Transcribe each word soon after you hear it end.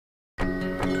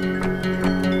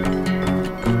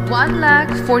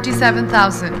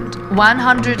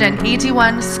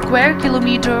1,47,181 square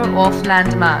kilometer of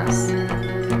landmass.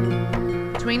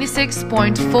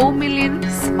 26.4 million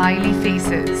smiley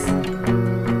faces.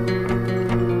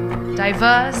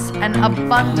 Diverse and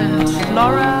abundant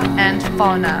flora and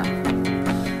fauna.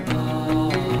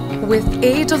 With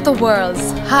 8 of the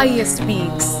world's highest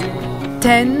peaks,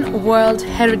 10 World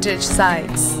Heritage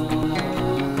Sites,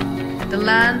 the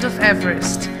land of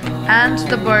Everest, and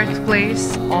the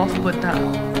birthplace of Buddha.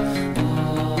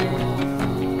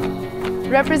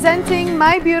 Representing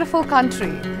my beautiful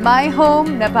country, my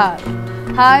home, Nepal.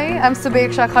 Hi, I'm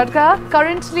Subeksha Khadka,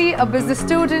 currently a business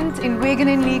student in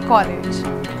Wageningen College.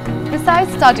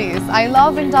 Besides studies, I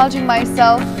love indulging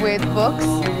myself with books,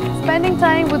 spending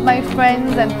time with my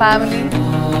friends and family,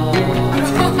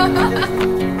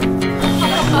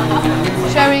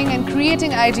 sharing and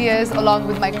creating ideas along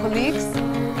with my colleagues,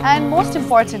 and most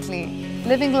importantly,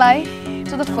 living life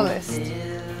to the fullest.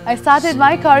 I started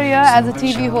my career as a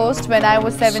TV host when I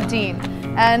was 17,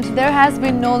 and there has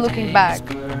been no looking back.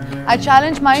 I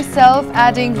challenged myself,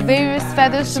 adding various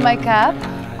feathers to my cap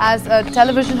as a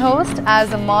television host,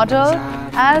 as a model,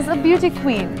 as a beauty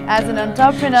queen, as an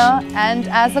entrepreneur, and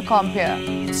as a compere.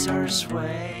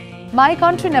 My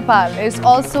country Nepal is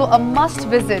also a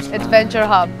must-visit adventure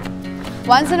hub.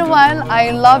 Once in a while,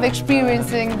 I love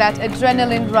experiencing that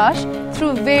adrenaline rush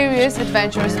through various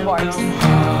adventure sports.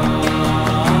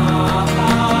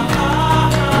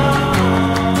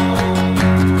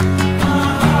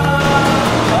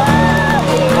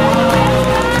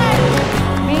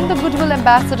 Being the Goodwill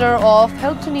Ambassador of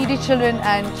Help to Needy Children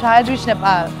and Child Reach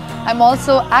Nepal, I'm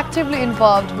also actively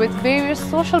involved with various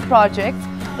social projects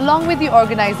along with the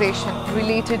organization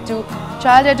related to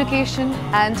child education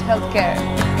and healthcare.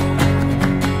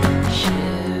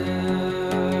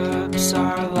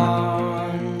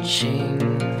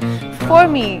 For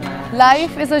me,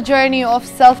 life is a journey of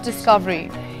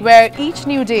self-discovery, where each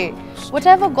new day,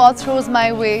 whatever God throws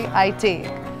my way, I take.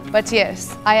 But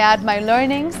yes, I add my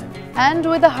learnings, and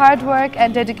with the hard work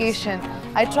and dedication,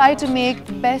 I try to make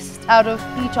the best out of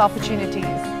each opportunity.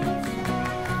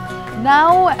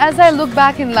 Now, as I look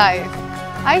back in life,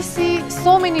 I see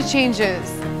so many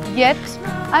changes, yet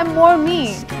I'm more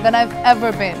me than I've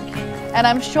ever been. And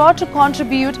I'm sure to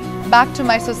contribute back to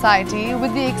my society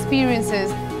with the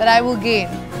experiences that I will gain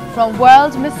from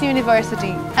World Miss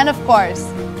University, and of course,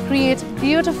 create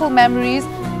beautiful memories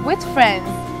with friends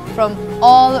from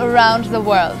all around the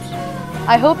world.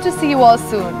 I hope to see you all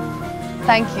soon.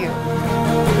 Thank you.